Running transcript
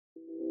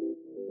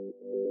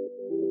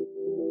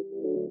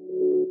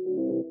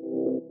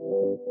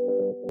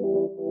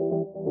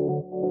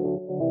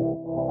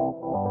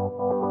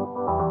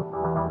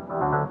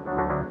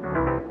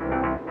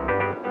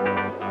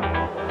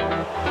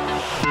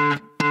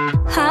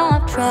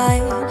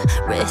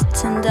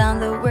Written down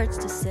the words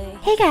to say.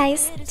 Hey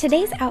guys,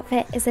 today's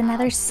outfit is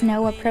another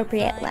snow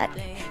appropriate look.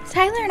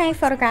 Tyler and I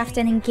photographed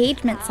an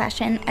engagement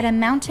session at a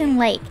mountain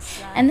lake,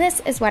 and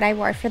this is what I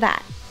wore for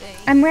that.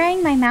 I'm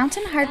wearing my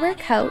mountain hardwear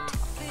coat,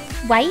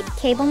 white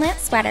cable knit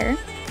sweater,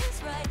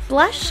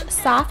 blush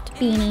soft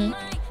beanie,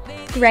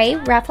 gray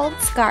ruffled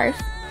scarf,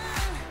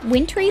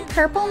 wintry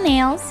purple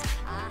nails,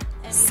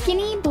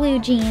 skinny blue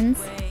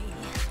jeans,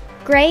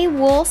 gray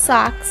wool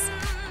socks,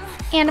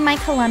 and my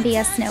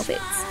Columbia snow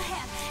boots.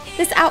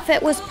 This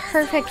outfit was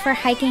perfect for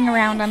hiking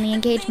around on the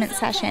engagement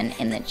session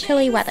in the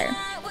chilly weather.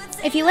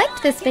 If you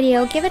liked this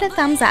video, give it a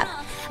thumbs up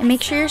and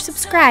make sure you're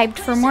subscribed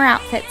for more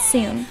outfits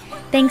soon.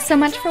 Thanks so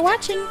much for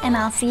watching, and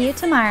I'll see you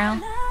tomorrow.